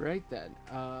 Right then.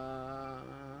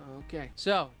 Okay.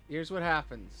 So, here's what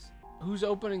happens. Who's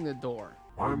opening the door?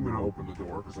 I'm gonna open the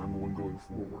door because I'm the one going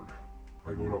forward.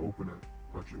 I go to open it,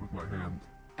 touch it with my hand.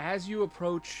 As you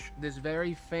approach this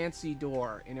very fancy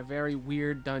door in a very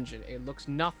weird dungeon, it looks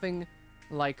nothing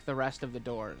like the rest of the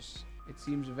doors. It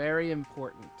seems very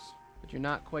important, but you're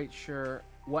not quite sure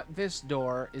what this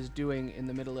door is doing in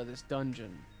the middle of this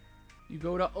dungeon. You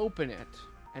go to open it,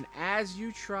 and as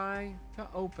you try to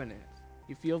open it,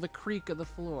 you feel the creak of the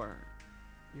floor.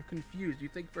 You're confused. You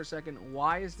think for a second,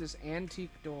 why is this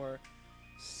antique door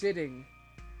sitting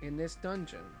in this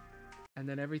dungeon? And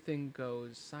then everything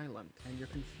goes silent, and you're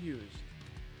confused.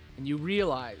 And you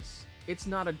realize it's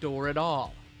not a door at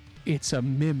all. It's a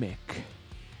mimic.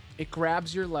 It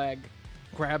grabs your leg,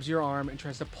 grabs your arm, and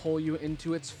tries to pull you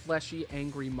into its fleshy,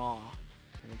 angry maw.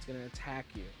 And it's going to attack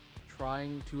you,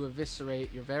 trying to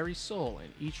eviscerate your very soul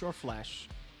and eat your flesh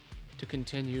to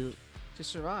continue to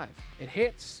survive. It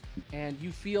hits, and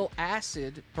you feel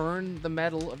acid burn the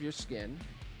metal of your skin,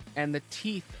 and the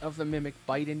teeth of the mimic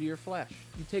bite into your flesh.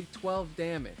 You take 12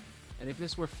 damage, and if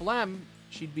this were Flem,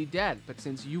 she'd be dead, but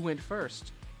since you went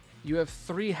first, you have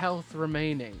 3 health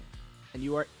remaining, and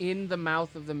you are in the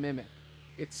mouth of the mimic.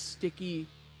 Its sticky,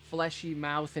 fleshy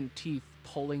mouth and teeth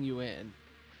pulling you in.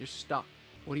 You're stuck.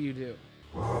 What do you do?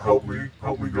 Help me,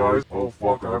 guys. Oh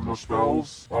fuck, I have no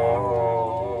spells.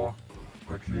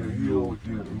 I can't heal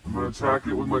again. I'm gonna attack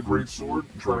it with my greatsword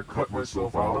and try to cut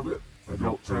myself out of it. I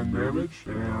dealt 10 damage,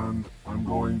 and I'm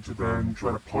going to then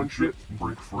try to punch it and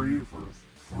break free for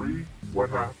 3. What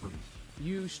happens?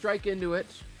 You strike into it,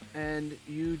 and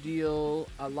you deal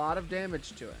a lot of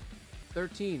damage to it.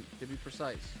 13, to be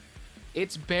precise.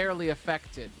 It's barely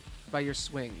affected by your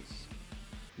swings.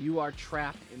 You are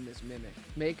trapped in this mimic.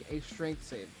 Make a strength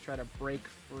save. Try to break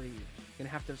free. You're going to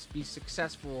have to be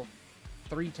successful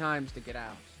 3 times to get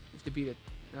out. You have to beat it,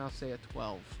 I'll say a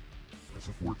 12. That's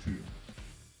a 14.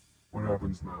 What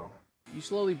happens now? You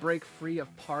slowly break free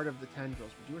of part of the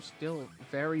tendrils, but you are still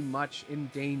very much in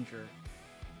danger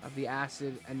of the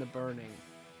acid and the burning.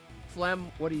 Flem,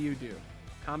 what do you do?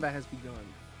 Combat has begun.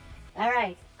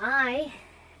 Alright, I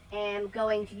am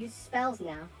going to use spells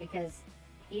now because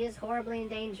he is horribly in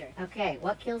danger. Okay,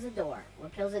 what kills a door?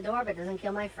 What kills a door but doesn't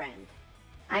kill my friend?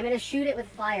 I'm going to shoot it with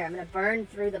fire. I'm going to burn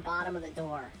through the bottom of the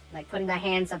door, like putting my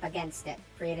hands up against it,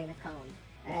 creating a cone.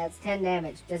 It's 10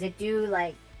 damage. Does it do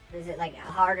is it like a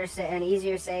harder, an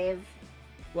easier save?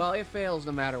 Well, it fails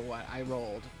no matter what. I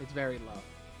rolled. It's very low.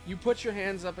 You put your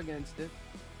hands up against it,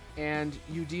 and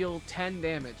you deal 10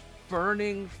 damage,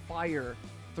 burning fire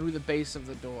through the base of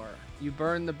the door. You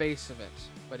burn the base of it,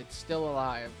 but it's still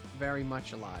alive, very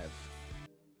much alive.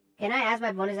 Can I, as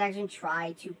my bonus action,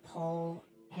 try to pull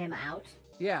him out?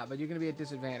 Yeah, but you're going to be at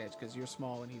disadvantage because you're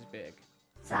small and he's big.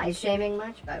 Size shaming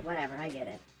much, but whatever, I get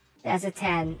it. That's a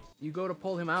 10. You go to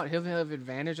pull him out, he'll have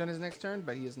advantage on his next turn,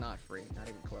 but he is not free, not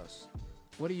even close.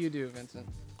 What do you do, Vincent?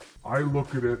 I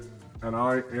look at it, and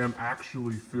I am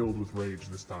actually filled with rage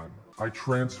this time. I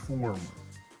transform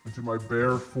into my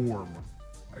bare form.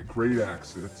 I great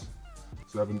axe it,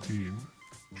 17,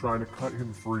 trying to cut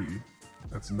him free.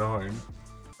 That's 9,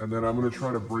 and then I'm gonna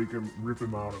try to rip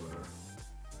him out of there.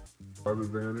 Do I have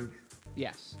advantage?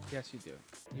 Yes, you do.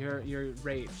 You're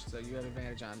raged, so you have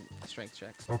advantage on strength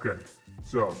checks. Okay,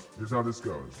 so here's how this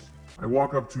goes. I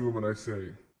walk up to him and I say,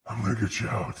 I'm gonna get you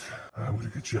out. I'm gonna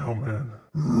get you out, man.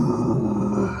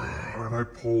 And I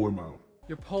pull him out.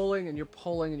 You're pulling and you're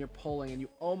pulling and you're pulling and you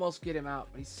almost get him out,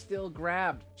 but he's still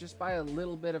grabbed just by a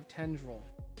little bit of tendril.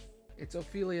 It's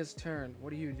Ophelia's turn.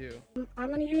 What do you do? I'm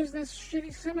gonna use this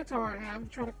shitty scimitar I have to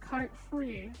try to cut it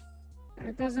free, and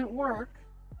it doesn't work.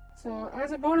 So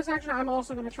as a bonus action, I'm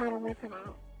also gonna try to rip him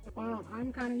out. Wow,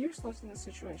 I'm kind of useless in this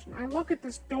situation. I look at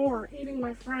this door eating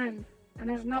my friend, and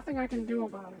there's nothing I can do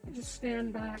about it. I just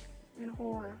stand back in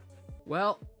horror.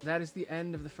 Well, that is the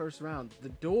end of the first round. The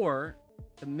door,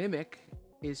 the mimic,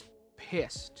 is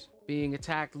pissed, being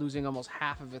attacked, losing almost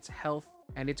half of its health,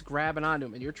 and it's grabbing onto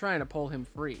him, and you're trying to pull him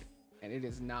free, and it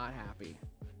is not happy.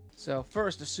 So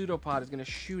first, a pseudopod is going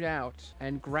to shoot out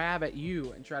and grab at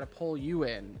you and try to pull you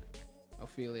in,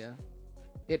 Ophelia.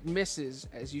 It misses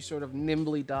as you sort of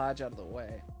nimbly dodge out of the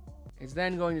way. It's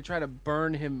then going to try to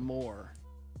burn him more,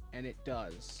 and it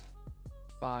does.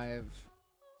 5,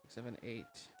 7, 8,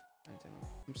 9, 10.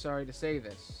 I'm sorry to say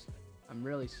this. I'm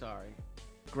really sorry.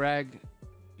 Greg,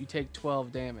 you take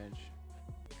 12 damage.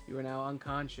 You are now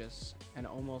unconscious and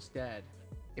almost dead.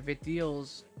 If it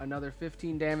deals another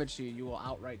 15 damage to you, you will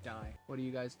outright die. What do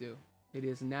you guys do? It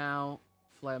is now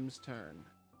Flem's turn.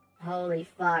 Holy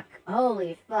fuck.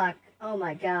 Holy fuck. Oh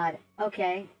my god.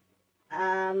 Okay.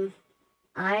 I'm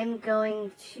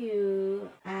going to...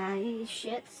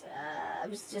 shit. I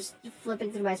was just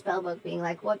flipping through my spellbook being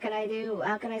like, what can I do?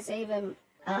 How can I save him?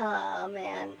 Oh,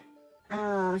 man.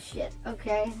 Oh, shit.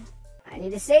 Okay. I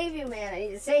need to save you, man. I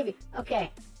need to save you.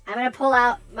 Okay. I'm going to pull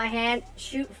out my hand,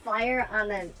 shoot fire on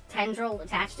the tendril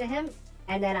attached to him,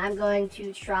 and then I'm going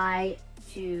to try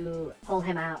to pull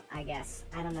him out, I guess.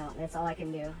 I don't know. That's all I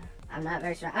can do. I'm not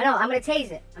very sure. I know. I'm going to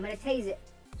tase it. I'm going to tase it.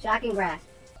 Shocking grasp.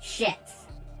 Shit.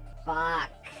 Fuck.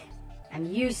 I'm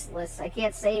useless. I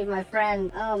can't save my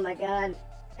friend. Oh my god.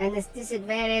 And this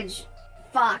disadvantage.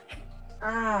 Fuck.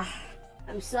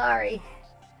 I'm sorry.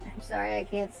 I'm sorry I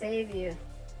can't save you.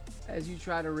 As you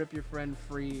try to rip your friend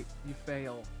free, you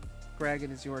fail. Greg,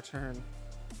 it is your turn.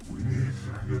 We need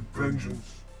to get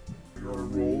vengeance. We gotta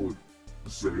roll it to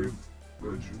save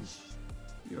vengeance.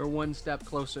 You're one step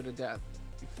closer to death.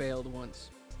 You failed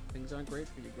once. Things aren't great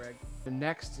for you, Greg. The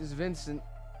next is Vincent.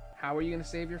 How are you going to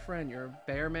save your friend? You're a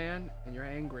bear man, and you're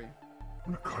angry.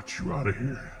 I'm gonna cut you out of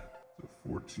here. So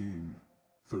 14,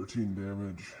 13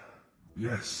 damage.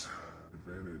 Yes,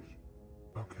 advantage.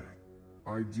 Okay.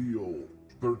 I deal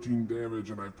 13 damage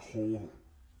and I pull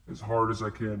as hard as I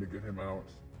can to get him out.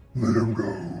 Let him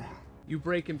go. You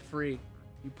break him free.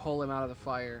 You pull him out of the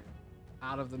fire,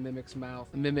 out of the mimic's mouth.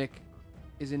 The mimic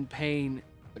is in pain,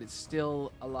 but it's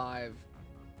still alive.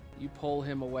 You pull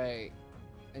him away,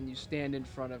 and you stand in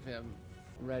front of him,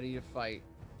 ready to fight.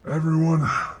 Everyone,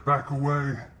 back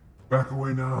away. Back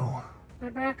away now. I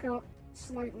back up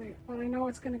slightly, but I know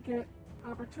it's gonna get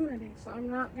opportunity, so I'm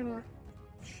not gonna...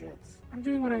 Shit. I'm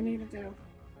doing what I need to do.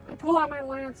 I pull out my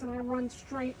lance and I run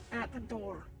straight at the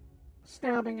door,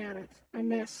 stabbing at it. I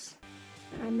miss.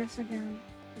 And I miss again.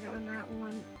 I got a nat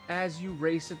 1. As you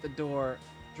race at the door,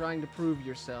 trying to prove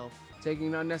yourself, taking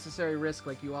an unnecessary risk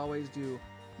like you always do,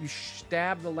 you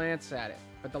stab the lance at it,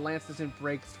 but the lance doesn't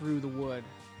break through the wood.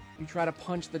 You try to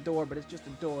punch the door, but it's just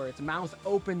a door. Its mouth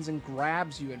opens and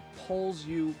grabs you and pulls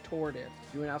you toward it.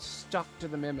 You are now stuck to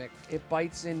the mimic. It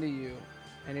bites into you,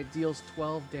 and it deals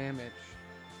 12 damage.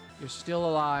 You're still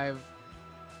alive,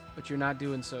 but you're not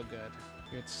doing so good.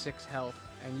 You're at 6 health,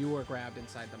 and you are grabbed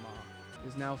inside the maw. It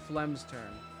is now Flem's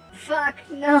turn. Fuck,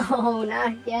 no,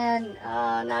 not again.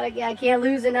 Oh, not again. I can't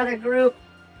lose another group.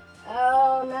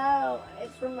 Oh, no.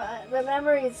 It's from the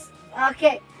memories.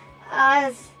 Okay.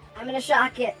 I'm gonna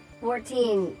shock it.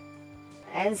 14.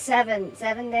 And 7.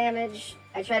 7 damage.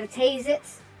 I try to tase it.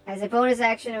 As a bonus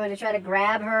action, I'm gonna try to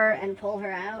grab her and pull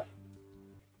her out.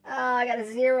 Oh, I got a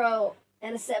 0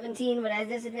 and a 17, but at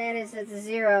disadvantage, that's a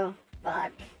 0.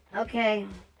 Fuck. Okay.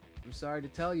 I'm sorry to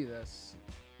tell you this,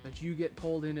 but you get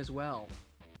pulled in as well.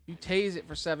 You tase it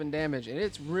for 7 damage, and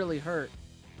it's really hurt,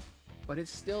 but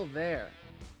it's still there,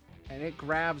 and it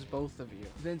grabs both of you.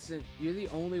 Vincent, you're the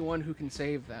only one who can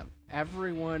save them.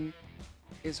 Everyone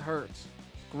is hurt.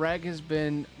 Greg has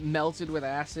been melted with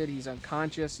acid. He's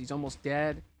unconscious. He's almost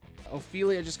dead.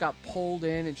 Ophelia just got pulled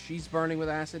in, and she's burning with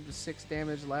acid with 6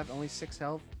 damage left, only 6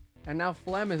 health. And now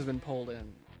Flem has been pulled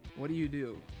in. What do you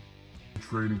do? I'm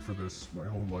training for this my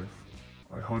whole life.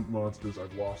 I hunt monsters.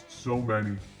 I've lost so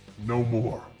many. No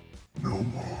more. No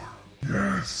more.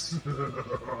 Yes.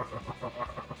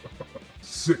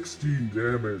 16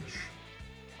 damage.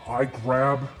 I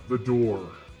grab the door,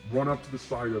 run up to the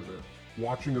side of it,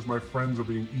 watching as my friends are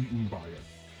being eaten by it.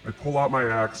 I pull out my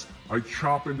axe. I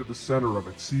chop into the center of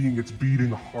it, seeing its beating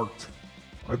heart.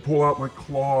 I pull out my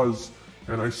claws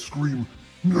and I scream,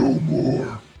 "No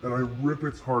more!" And I rip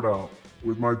its heart out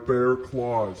with my bare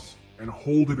claws and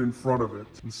hold it in front of it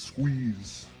and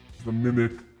squeeze. The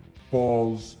mimic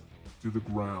falls to the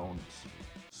ground.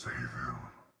 Save him.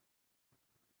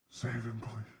 Save him,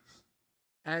 please.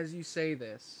 As you say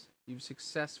this, you've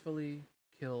successfully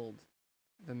killed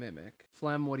the mimic.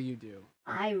 Flem, what do you do?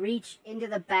 I reach into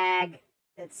the bag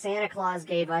that Santa Claus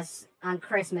gave us on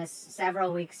Christmas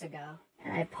several weeks ago,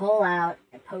 and I pull out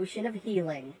a potion of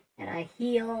healing, and I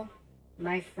heal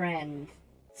my friend,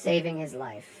 saving his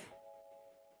life.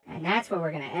 And that's where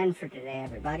we're gonna end for today,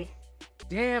 everybody.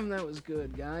 Damn, that was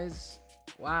good, guys.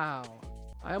 Wow.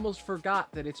 I almost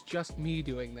forgot that it's just me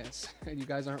doing this, and you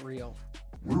guys aren't real.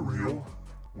 We're real.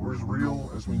 We're as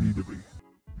real as we need to be.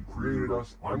 You created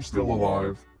us. I'm still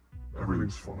alive.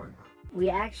 Everything's fine. We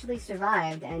actually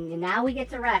survived, and now we get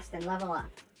to rest and level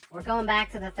up. We're going back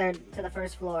to the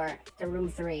first floor, to room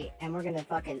 3, and we're gonna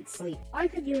fucking sleep. I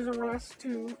could use a rest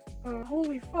too.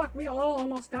 Holy fuck, we all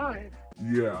almost died.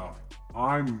 Yeah,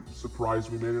 I'm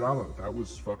surprised we made it out of it. That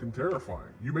was fucking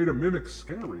terrifying. You made a mimic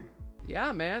scary.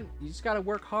 Yeah, man. You just gotta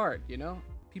work hard, you know?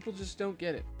 People just don't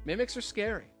get it. Mimics are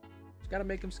scary. Just gotta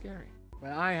make them scary.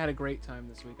 But I had a great time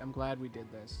this week. I'm glad we did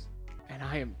this. And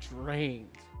I am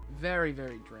drained. Very,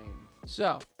 very drained.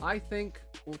 So, I think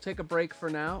we'll take a break for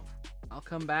now. I'll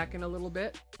come back in a little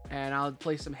bit, and I'll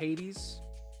play some Hades,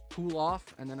 cool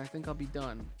off, and then I think I'll be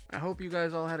done. I hope you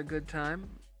guys all had a good time.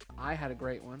 I had a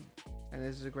great one, and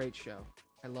this is a great show.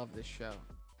 I love this show.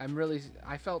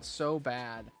 I felt so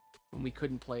bad when we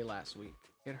couldn't play last week.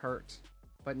 It hurt.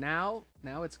 But now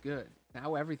it's good.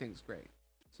 Now everything's great.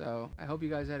 So, I hope you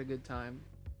guys had a good time,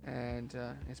 and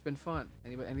it's been fun.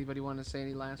 Anybody want to say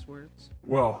any last words?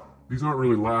 Well, these aren't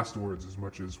really last words as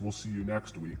much as we'll see you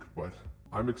next week, but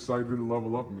I'm excited to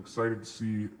level up. I'm excited to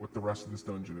see what the rest of this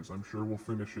dungeon is. I'm sure we'll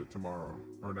finish it tomorrow,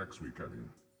 or next week, I mean.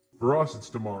 For us, it's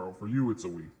tomorrow. For you, it's a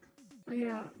week.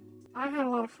 Yeah, I had a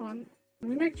lot of fun.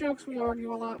 We make jokes, we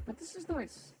argue a lot, but this is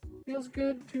nice. Feels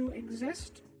good to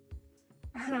exist,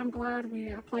 and I'm glad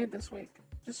we played this week.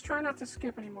 Just try not to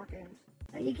skip any more games.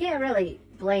 You can't really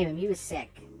blame him. He was sick,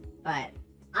 but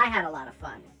I had a lot of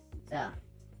fun. So,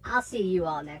 I'll see you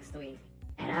all next week,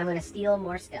 and I'm gonna steal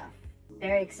more stuff.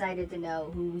 Very excited to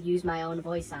know who used my own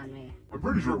voice on me. I'm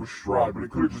pretty sure it was Stride, but it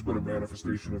could have just been a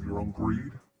manifestation of your own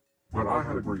greed. But I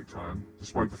had a great time,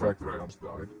 despite the fact that I almost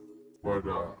died. But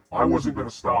I wasn't going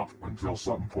to stop until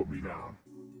something put me down.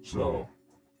 So,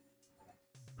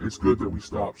 it's good that we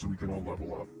stopped so we can all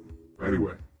level up.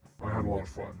 Anyway, I had a lot of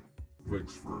fun.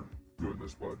 Thanks for doing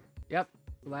this, bud. Yep,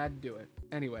 glad to do it.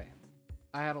 Anyway,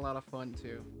 I had a lot of fun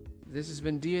too. This has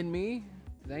been D and Me.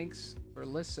 Thanks for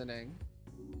listening.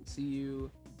 See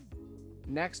you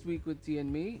next week with D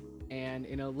and Me, and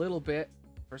in a little bit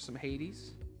for some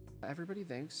Hades. Everybody,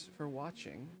 thanks for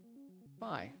watching.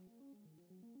 Bye.